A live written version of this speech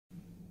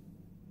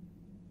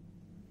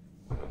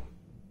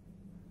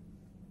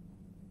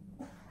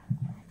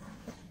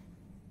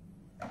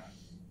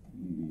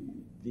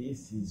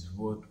This is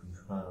what we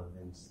have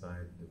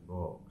inside the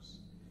box.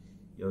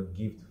 Your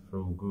gift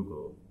from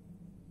Google.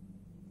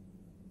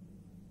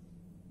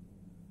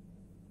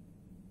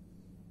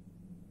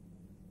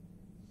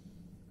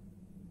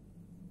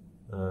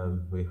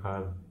 We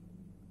have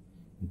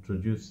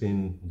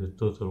introducing the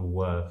total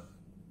worth,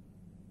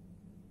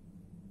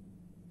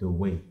 the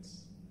weight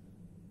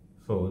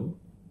phone,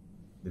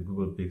 the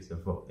Google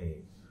Pixel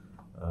 4a.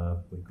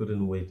 We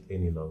couldn't wait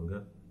any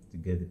longer to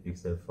get the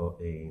Pixel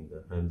 4a in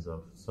the hands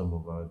of some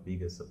of our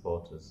biggest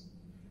supporters.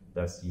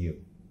 That's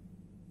you.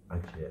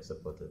 Actually, I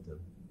supported them,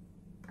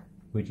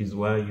 which is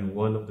why you're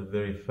one of the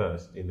very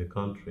first in the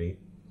country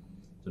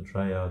to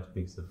try out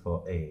Pixel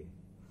 4a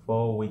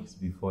 4 weeks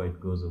before it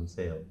goes on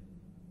sale.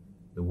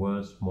 The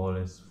world's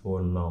smallest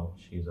phone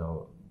launch is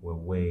our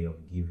way of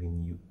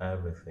giving you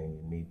everything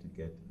you need to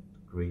get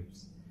to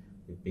grips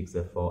with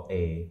Pixel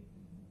 4a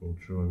in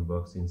true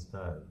unboxing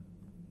style.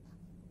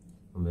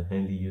 From a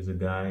handy user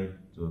guide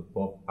to a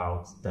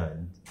pop-out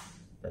stand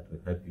that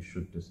will help you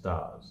shoot the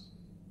stars.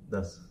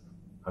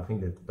 I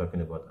think they're talking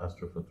about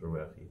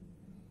astrophotography.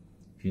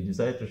 If you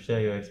decide to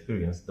share your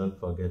experience, don't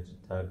forget to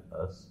tag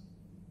us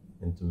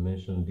and to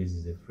mention this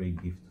is a free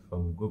gift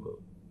from Google.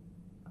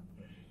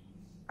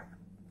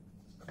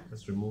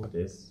 Let's remove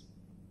this.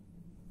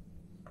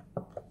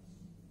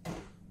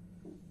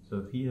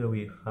 So here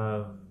we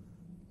have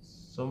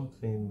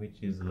something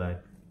which is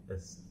like a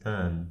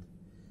stand.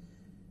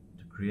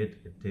 To create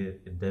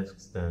a desk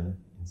stand,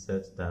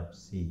 insert tab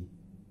C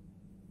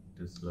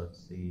to slot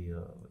C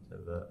or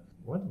whatever.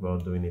 What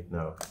about doing it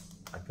now?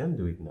 I can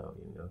do it now,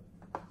 you know.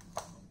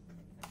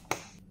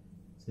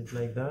 Sit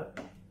like that,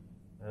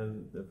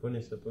 and the phone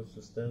is supposed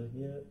to stand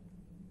here.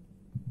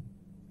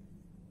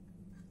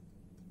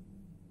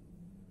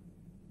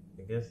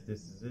 I guess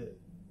this is it.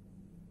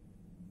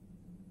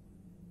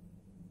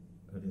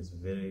 But it's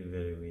very,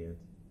 very weird.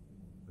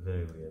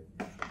 Very weird.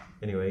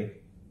 Anyway,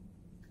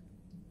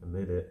 I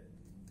made it.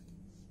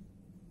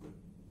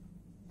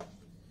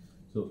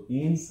 So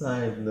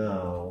inside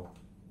now,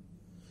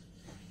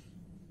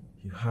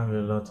 you have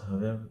a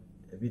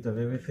bit of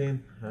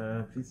everything.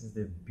 This is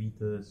the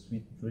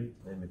bittersweet treat.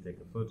 Let me take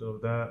a photo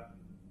of that.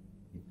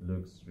 It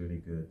looks really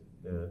good.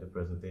 The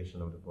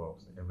presentation of the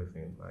box,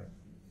 everything, right?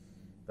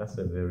 That's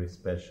a very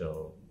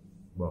special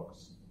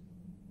box.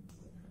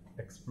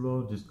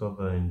 Explore,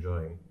 discover,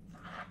 enjoy.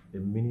 The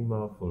mini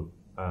mouthful,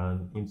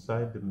 and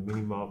inside the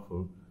mini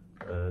mouthful,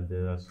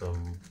 there are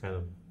some kind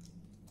of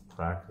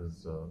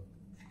crackers.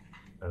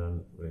 I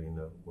don't really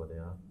know what they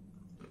are.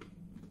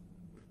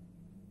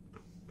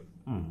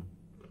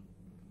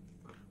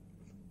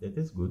 It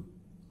is good.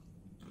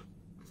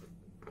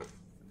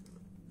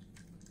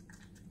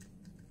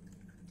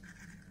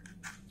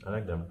 I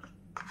like them.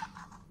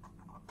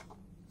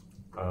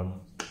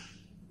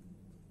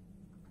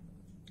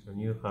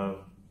 And you have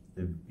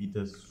the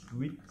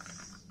bittersweet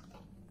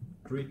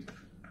treat,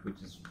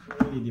 which is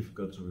really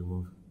difficult to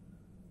remove.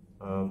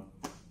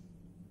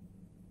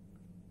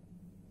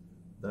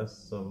 That's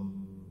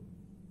some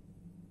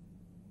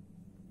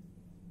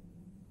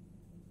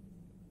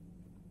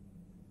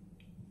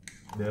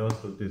they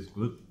also taste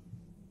good.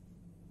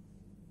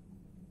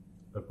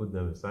 I put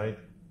them aside.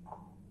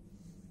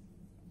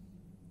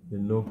 The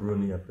no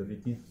brownie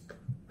aperitif.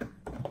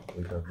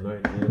 We have no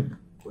idea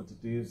what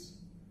it is.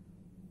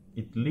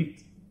 It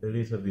leaked a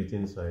little bit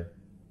inside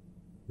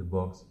the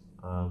box.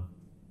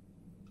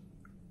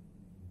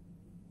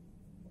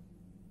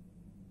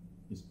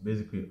 It's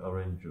basically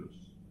orange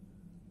juice.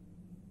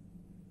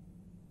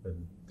 But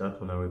that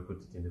one I will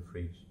put it in the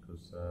fridge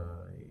because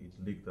it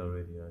leaked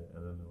already. I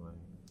don't know why.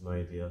 No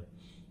idea.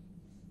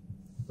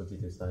 Put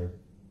it aside.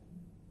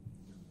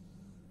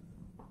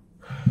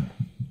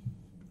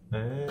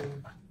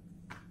 And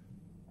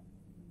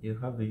you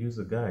have the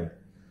user guide.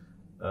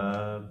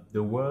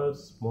 The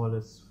world's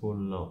smallest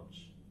phone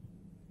launch.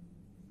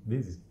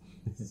 This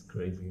is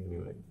crazy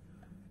anyway.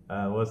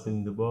 What's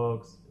in the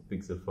box?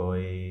 Pixel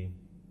 4a,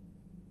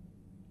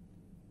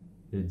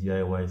 the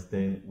DIY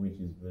stand, which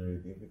is very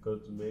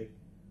difficult to make.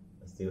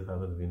 I still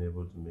haven't been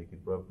able to make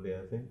it properly,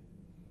 I think.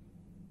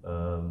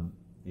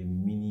 The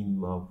mini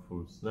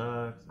mouthful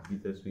snacks,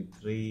 bittersweet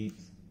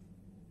treats.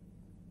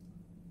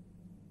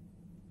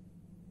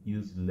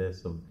 Use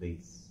less of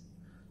this.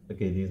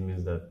 Okay, this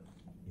means that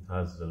it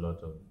has a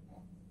lot of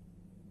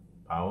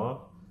power.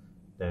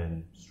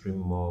 Then stream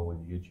more with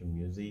YouTube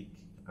Music.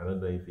 I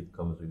don't know if it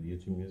comes with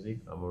YouTube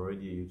Music. I'm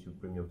already a YouTube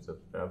Premium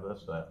subscriber,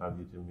 so I have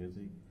YouTube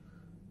Music.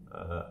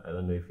 I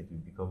don't know if it will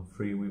become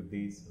free with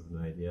this. I have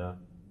no idea.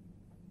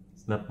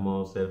 Snap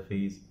more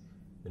selfies.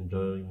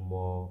 Enjoy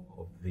more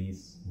of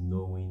this,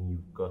 knowing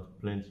you've got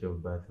plenty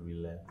of battery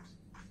left.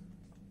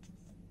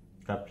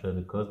 Capture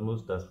the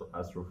cosmos. That's for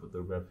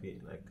astrophotography,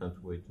 and I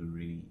can't wait to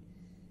really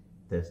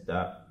test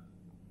that.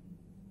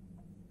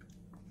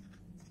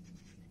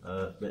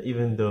 But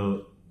even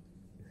though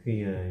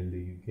here in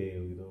the UK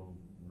we don't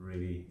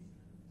really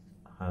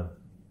have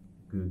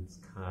good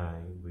sky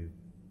with,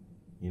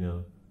 you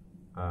know,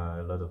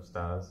 a lot of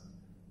stars,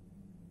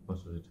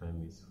 most of the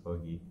time it's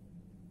foggy.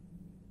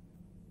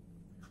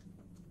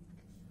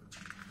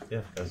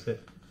 yeah, that's it.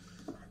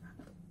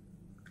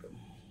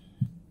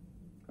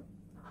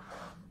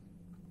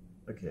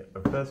 Okay,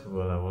 first of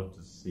all, I want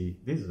to see,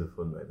 this is the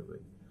phone, by the way,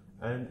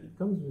 and it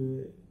comes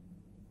with a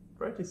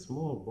pretty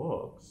small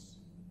box.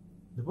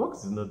 The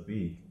box is not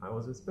big. I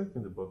was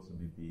expecting the box to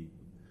be big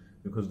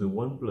because the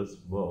OnePlus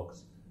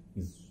box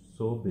is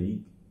so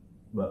big,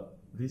 but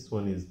this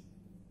one is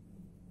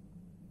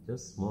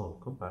just small,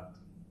 compact,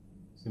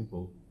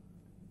 simple.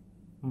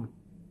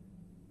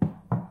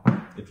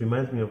 It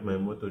reminds me of my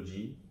Moto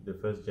G, the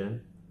first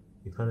gen.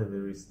 It had a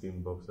very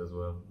slim box as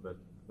well, but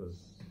it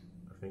was,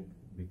 I think,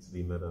 a bit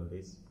slimmer than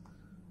this.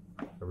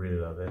 I really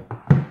love it.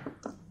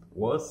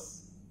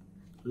 What's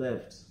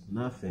left?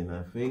 Nothing,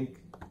 I think.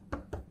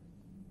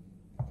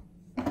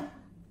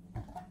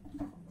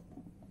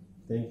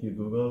 Thank you,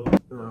 Google.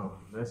 Now,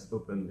 let's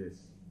open this.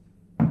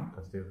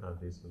 I still have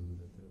this on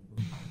the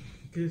table.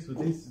 Okay, so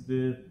this is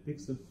the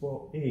Pixel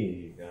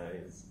 4a,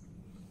 guys.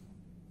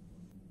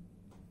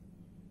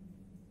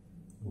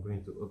 I'm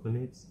going to open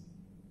it.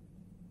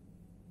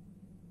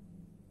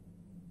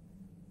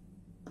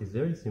 It's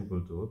very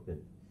simple to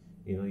open.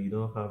 You know, you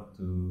don't have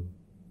to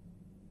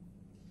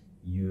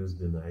use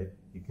the knife.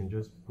 You can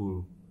just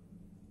pull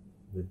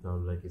it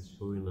down like it's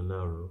showing an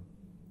arrow.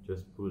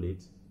 Just pull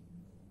it,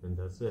 and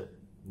that's it.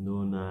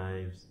 No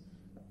knives,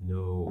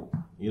 no.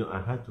 You know,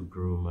 I had to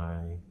grow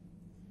my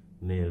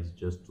nails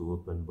just to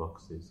open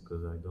boxes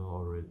because I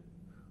don't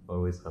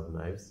always have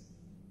knives.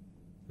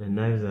 And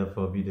knives are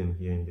forbidden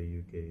here in the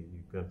UK.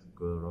 You can't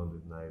go around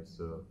with knives,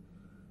 so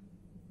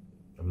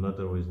I'm not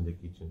always in the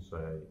kitchen, so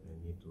I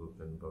need to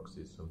open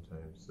boxes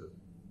sometimes, so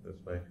that's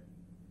fine.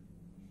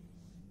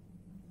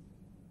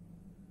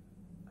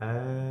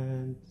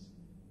 And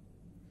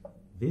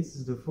this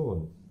is the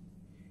phone.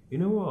 You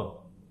know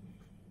what?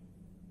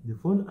 The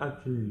phone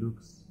actually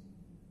looks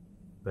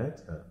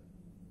better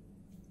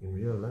in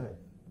real life.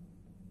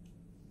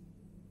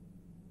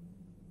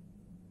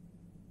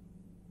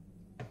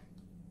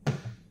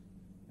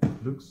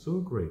 It looks so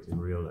great in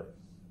real life.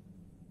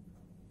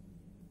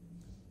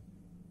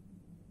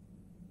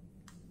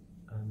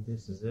 And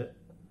this is it.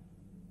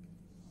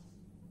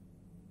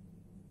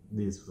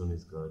 This phone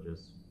is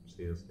gorgeous.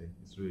 Seriously,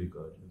 it's really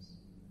gorgeous.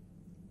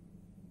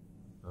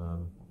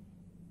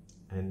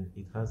 And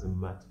it has a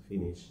matte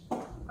finish.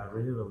 I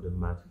really love the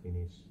matte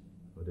finish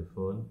of the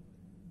phone.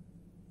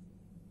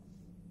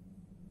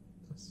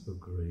 That's so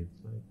great.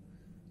 Like,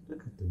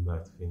 look at the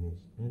matte finish,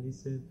 and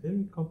it's a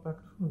very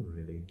compact phone,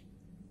 really.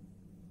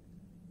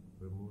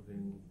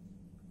 Removing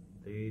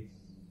dates.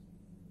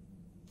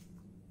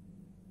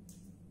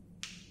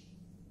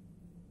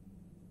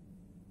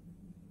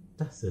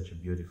 That's such a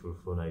beautiful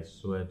phone. I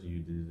swear to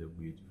you, this is a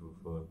beautiful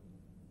phone.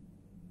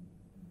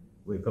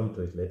 We'll come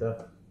to it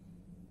later.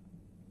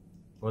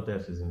 What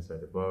else is inside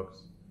the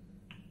box?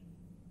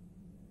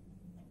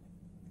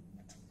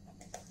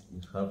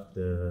 You have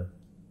the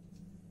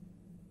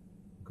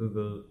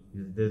Google,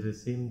 there's a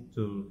SIM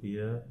tool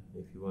here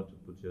if you want to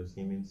put your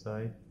SIM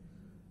inside.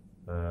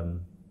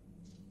 I'm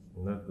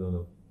not going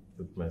to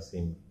put my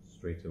SIM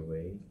straight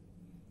away.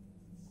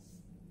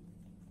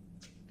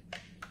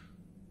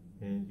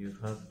 And you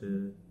have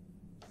the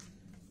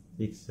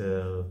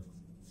Pixel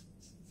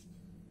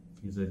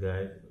user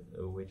guide,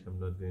 which I'm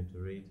not going to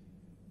read.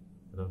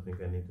 I don't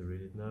think I need to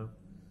read it now.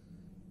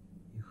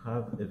 You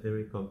have a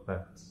very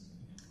compact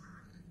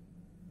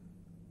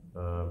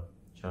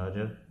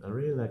charger. I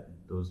really like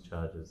those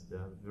chargers. They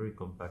are very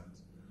compact.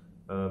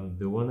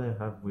 The one I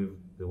have with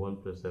the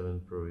OnePlus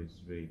 7 Pro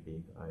is really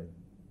big. I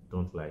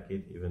don't like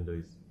it, even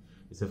though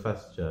it's a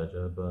fast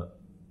charger, but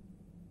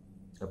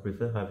I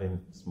prefer having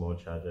a small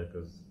charger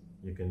because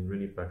you can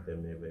really pack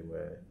them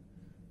everywhere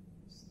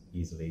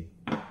easily.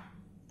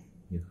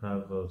 You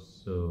have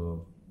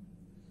also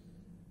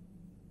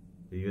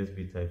the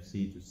USB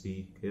Type-C to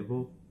C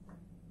cable.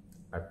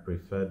 I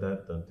prefer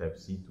that than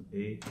Type-C to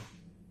A.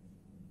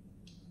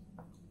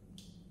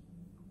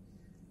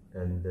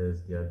 And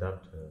there's the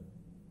adapter,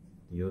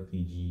 the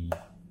OTG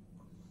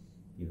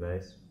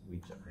device,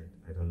 which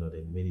I don't know,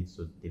 they made it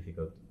so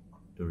difficult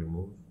to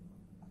remove.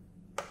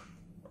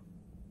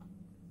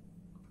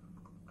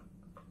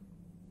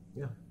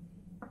 Yeah.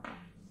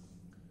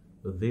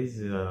 So this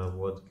is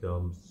what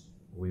comes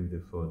with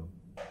the phone.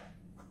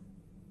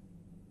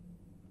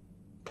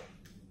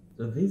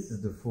 So this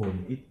is the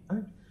phone.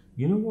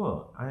 You know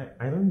what?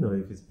 I don't know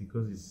if it's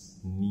because it's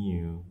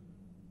new,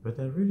 but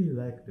I really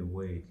like the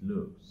way it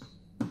looks.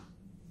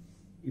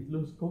 It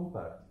looks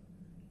compact,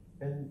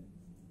 and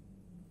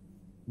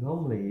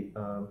normally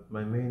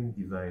my main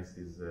device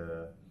is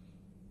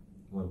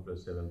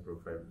OnePlus 7 Pro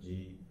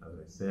 5G. As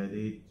I said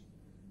it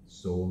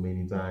so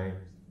many times.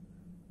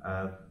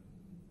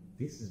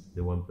 This is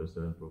the OnePlus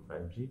 7 Pro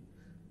 5G,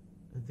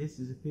 and this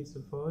is a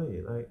Pixel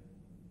 4a. Like,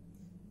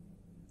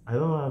 I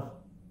don't have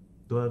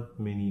that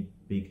many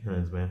big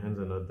hands. My hands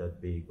are not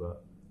that big,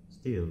 but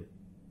still,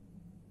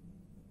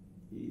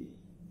 you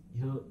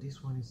know,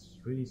 this one is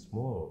really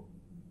small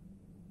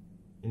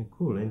and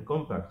cool and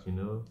compact, you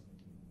know.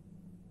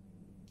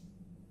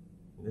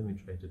 Let me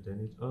try to turn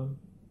it on.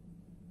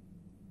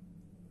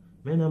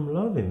 Man, I'm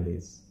loving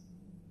this.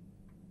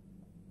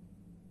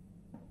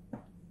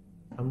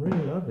 I'm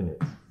really loving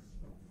it.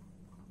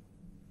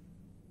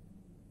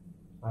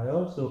 I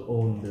also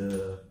own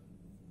the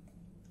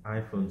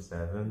iPhone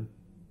 7.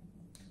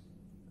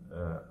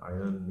 I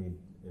don't need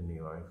a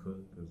new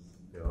iPhone because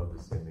they're all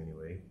the same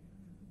anyway.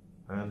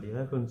 And the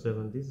iPhone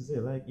 7, this is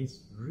it, like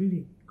it's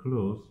really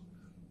close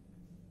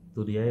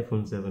to the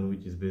iPhone 7,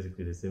 which is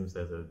basically the same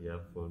size as the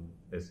iPhone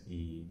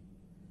SE.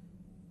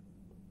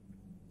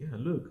 Yeah,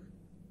 look.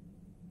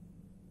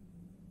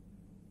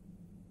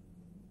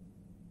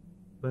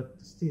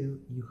 But still,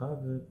 you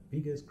have a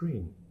bigger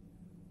screen.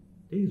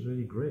 This is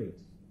really great.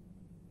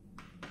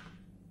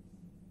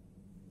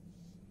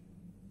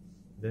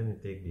 Let me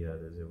take the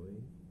others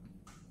away.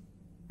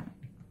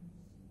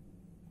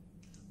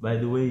 By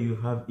the way, you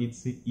have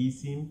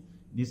eSIM.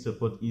 This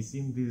support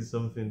eSIM. This is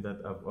something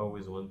that I've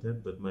always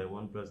wanted, but my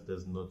OnePlus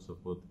does not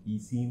support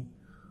eSIM.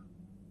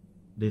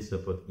 They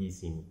support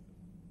eSIM,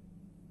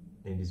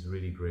 and it's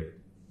really great.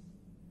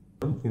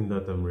 One thing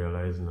that I'm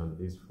realizing on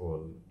this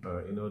phone,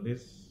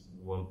 this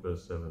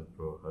OnePlus 7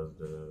 Pro has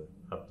the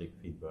haptic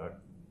feedback,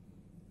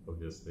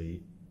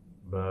 obviously,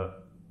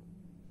 but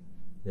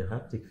the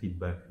haptic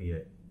feedback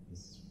here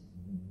is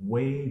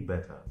way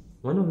better.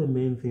 One of the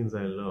main things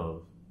I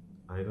love,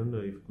 I don't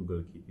know if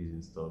Google Keep is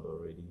installed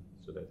already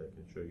so that I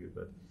can show you,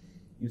 but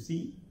you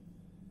see,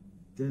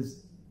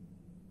 yes,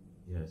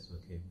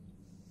 okay.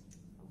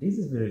 This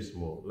is very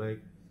small,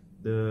 like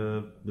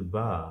the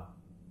bar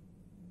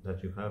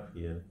that you have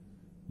here,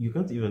 you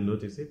can't even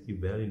notice it, you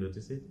barely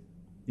notice it.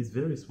 It's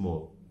very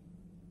small,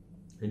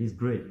 and it's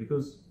great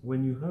because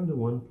when you have the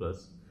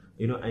OnePlus,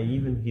 I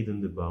even hidden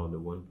the bar on the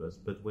OnePlus,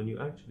 but when you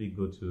actually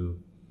go to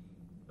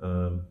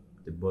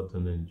the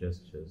button and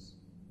gestures,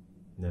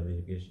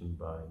 navigation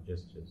bar and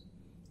gestures,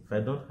 if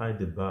I don't hide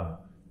the bar,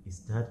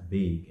 it's that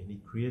big and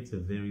it creates a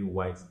very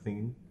white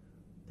thing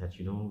that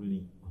you don't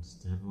really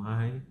understand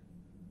why.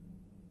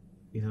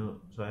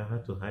 So I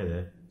had to hide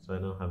it so I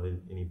don't have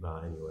any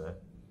bar anywhere.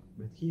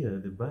 But here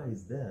the bar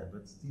is there,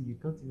 but still you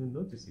can't even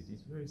notice it.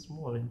 It's very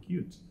small and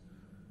cute.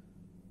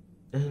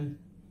 And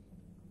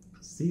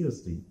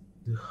seriously,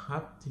 the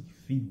haptic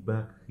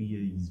feedback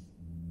here is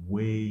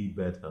way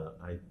better.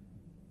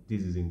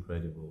 This is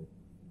incredible.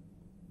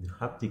 The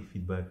haptic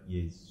feedback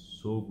here is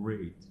so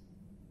great.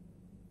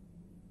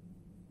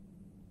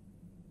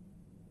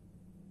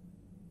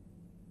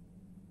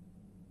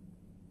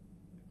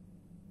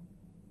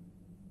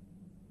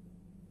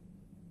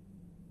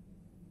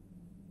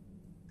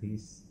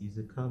 This is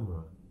a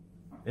camera.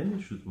 Let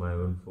me shoot my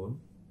own phone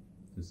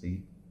to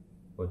see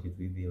what it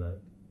will be like.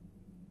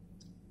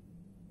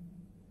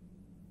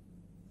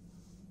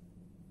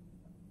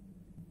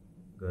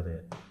 Got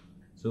it.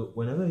 So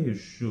whenever you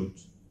shoot,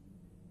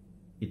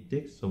 it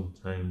takes some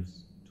time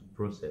to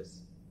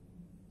process,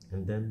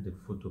 and then the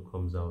photo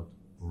comes out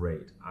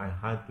great. I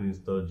had to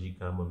install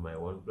Gcam on my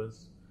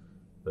OnePlus,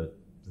 but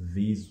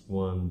this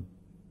one,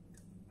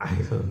 I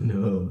don't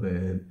know,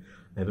 man.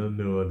 I don't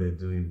know what they're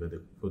doing, but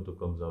the photo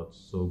comes out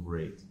so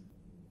great.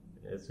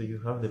 So you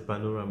have the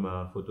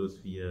panorama,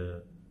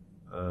 photosphere.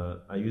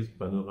 I use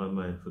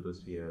panorama and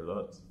photosphere a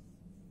lot.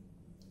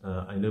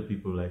 I know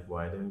people like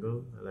wide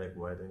angle. I like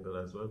wide angle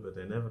as well, but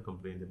I never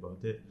complained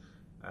about it.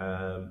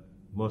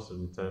 Most of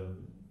the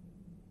time,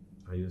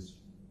 I use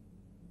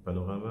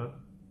panorama,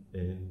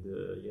 and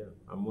yeah,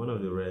 I'm one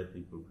of the rare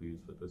people who use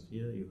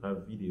photosphere. You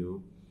have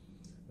video,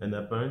 and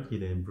apparently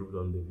they improved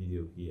on the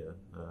video here.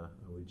 I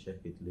will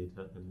check it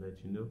later and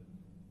let you know.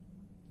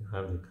 You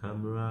have the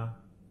camera,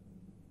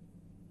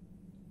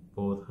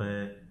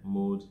 portrait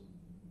mode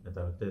that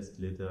I'll test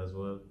later as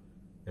well,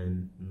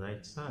 and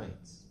night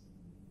sights.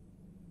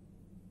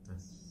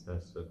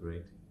 That's so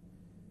great.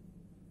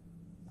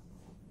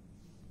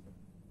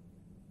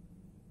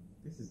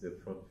 This is the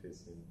front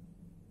facing.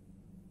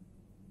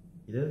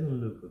 It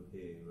doesn't look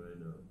okay right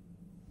now.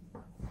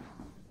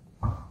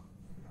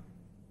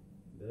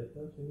 Did I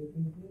touch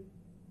anything here?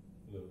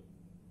 No.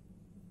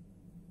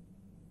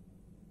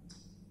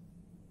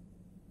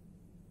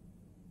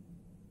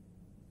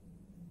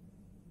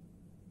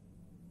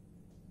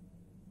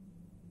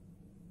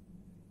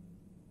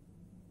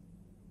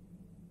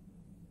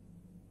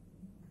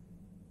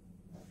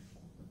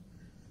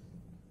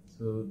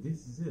 So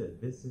this is it.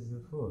 This is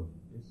the phone.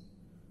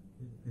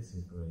 This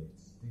is great.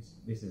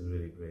 This is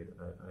really great.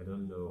 I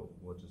don't know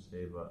what to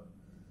say, but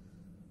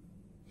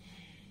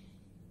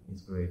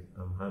it's great.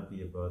 I'm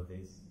happy about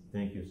this.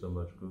 Thank you so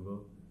much,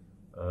 Google.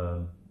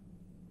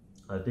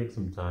 I'll take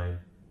some time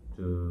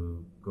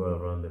to go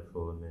around the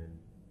phone and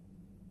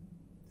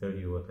tell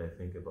you what I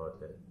think about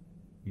it.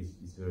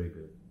 It's very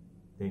good.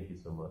 Thank you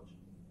so much.